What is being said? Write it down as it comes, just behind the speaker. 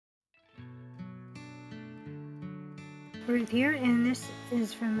right here, and this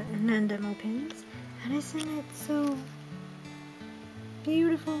is from nandemopins. And isn't it so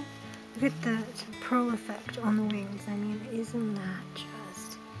beautiful? Look at the pearl effect on the wings. I mean, isn't that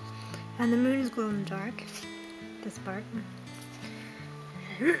just... And the moon is glow in the dark. This part.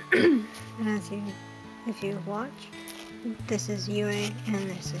 And if you watch, this is Yue and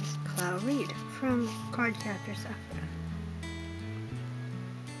this is Clow Reed from Card Captor Sakura.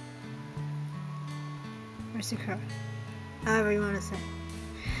 Or Sakura. However you want to say.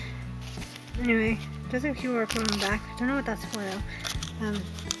 Anyway, there's a QR code on the back. I don't know what that's for though.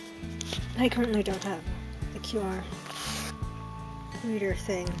 I currently don't have the QR reader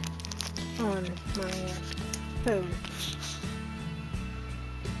thing on my phone.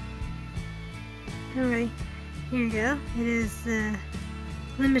 Alright, here you go. It is the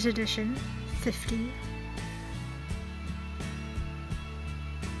limited edition 50.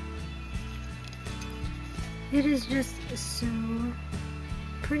 It is just so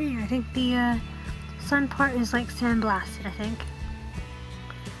pretty. I think the sun part is like sandblasted, I think.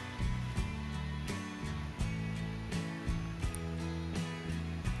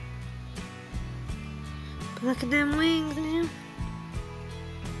 But look at them wings, man.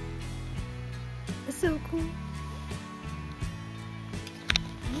 It's so cool.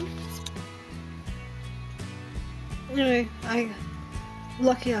 Anyway,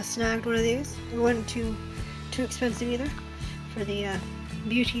 lucky I snagged one of these. It wasn't too expensive either for the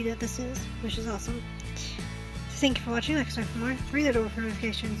beauty that this is, which is awesome. So thank you for watching. Like, subscribe for more. Read it over for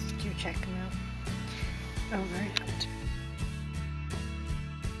notifications. Do check them out. Over.